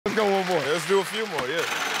Let's go one more. Let's do a few more, yeah.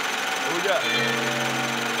 What we got?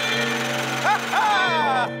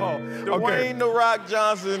 Dwayne "The Rock"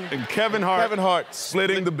 Johnson and Kevin Hart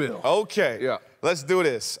splitting the bill. Okay. Yeah. Let's do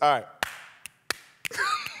this. All right.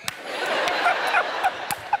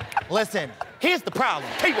 Listen, here's the problem.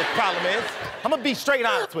 Tell you what the problem is. I'm gonna be straight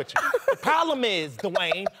honest with you. The problem is,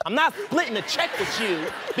 Dwayne, I'm not splitting a check with you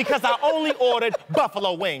because I only ordered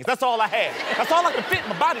buffalo wings. That's all I had. That's all I can fit in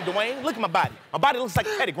my body, Dwayne. Look at my body. My body looks like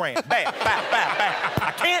a pedigram. Bad.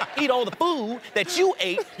 I can't eat all the food that you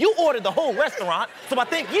ate. You ordered the whole restaurant, so I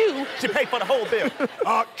think you should pay for the whole bill.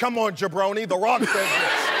 Come on, jabroni. The Rock says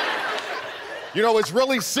this. You know, it's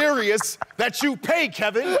really serious that you pay,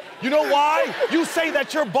 Kevin. You know why? You say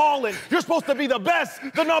that you're balling. You're supposed to be the best,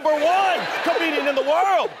 the #1 comedian in the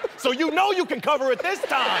world. So you know you can cover it this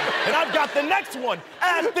time. And I've got the next one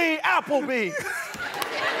at the Applebee's.